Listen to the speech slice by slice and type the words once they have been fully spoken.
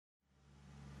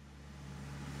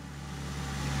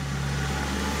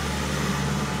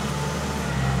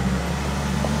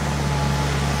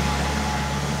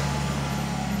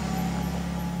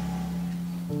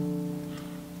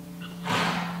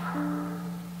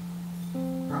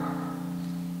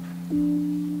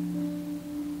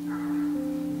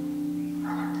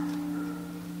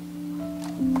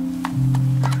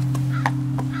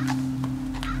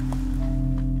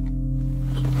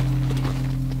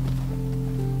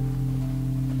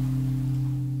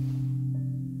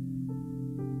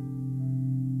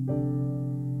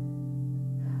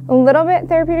Little Bit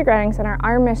Therapeutic Riding Center,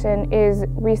 our mission is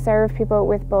we serve people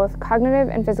with both cognitive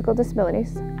and physical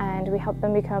disabilities, and we help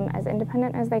them become as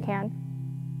independent as they can.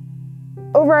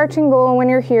 Overarching goal when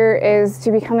you're here is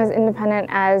to become as independent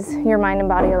as your mind and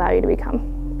body allow you to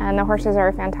become, and the horses are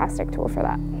a fantastic tool for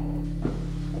that.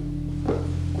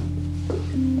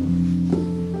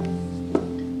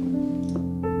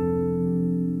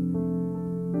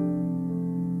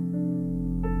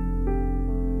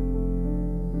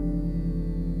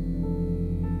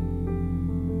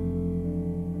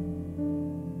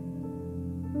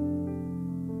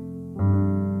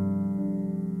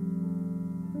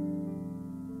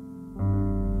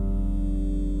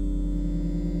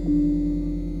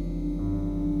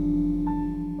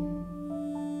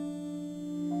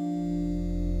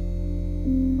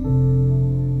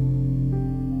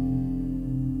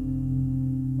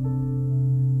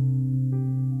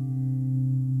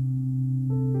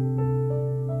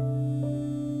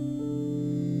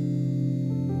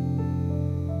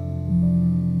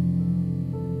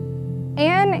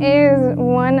 Anne is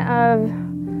one of,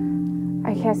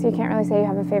 I guess you can't really say you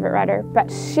have a favorite rider,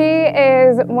 but she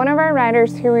is one of our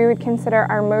riders who we would consider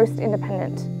our most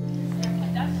independent.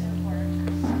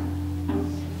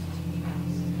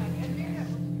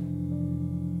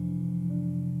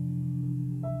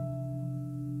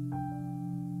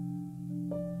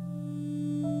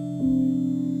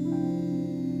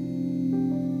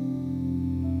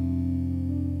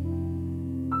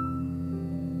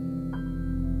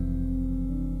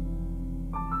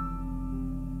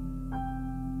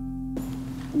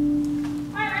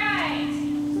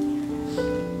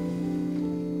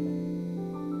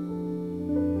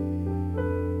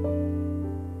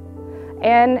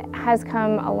 Anne has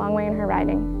come a long way in her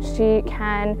riding. She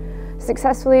can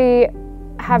successfully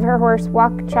have her horse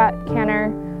walk, trot,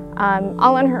 canter,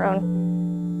 all on her own.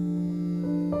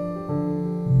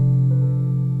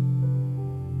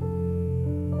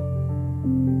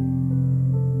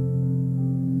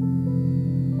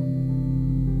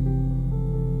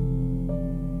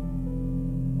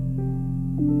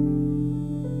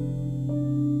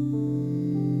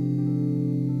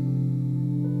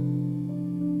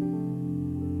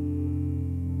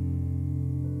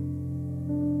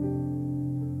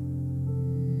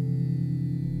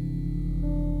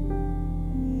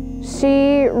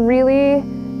 She really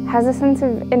has a sense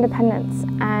of independence,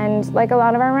 and like a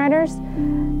lot of our riders,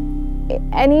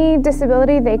 any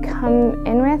disability they come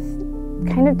in with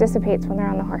kind of dissipates when they're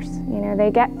on the horse. You know, they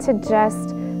get to just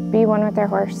be one with their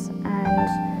horse,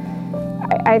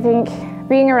 and I think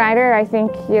being a rider, I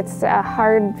think it's a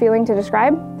hard feeling to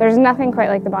describe. There's nothing quite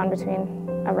like the bond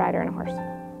between a rider and a horse.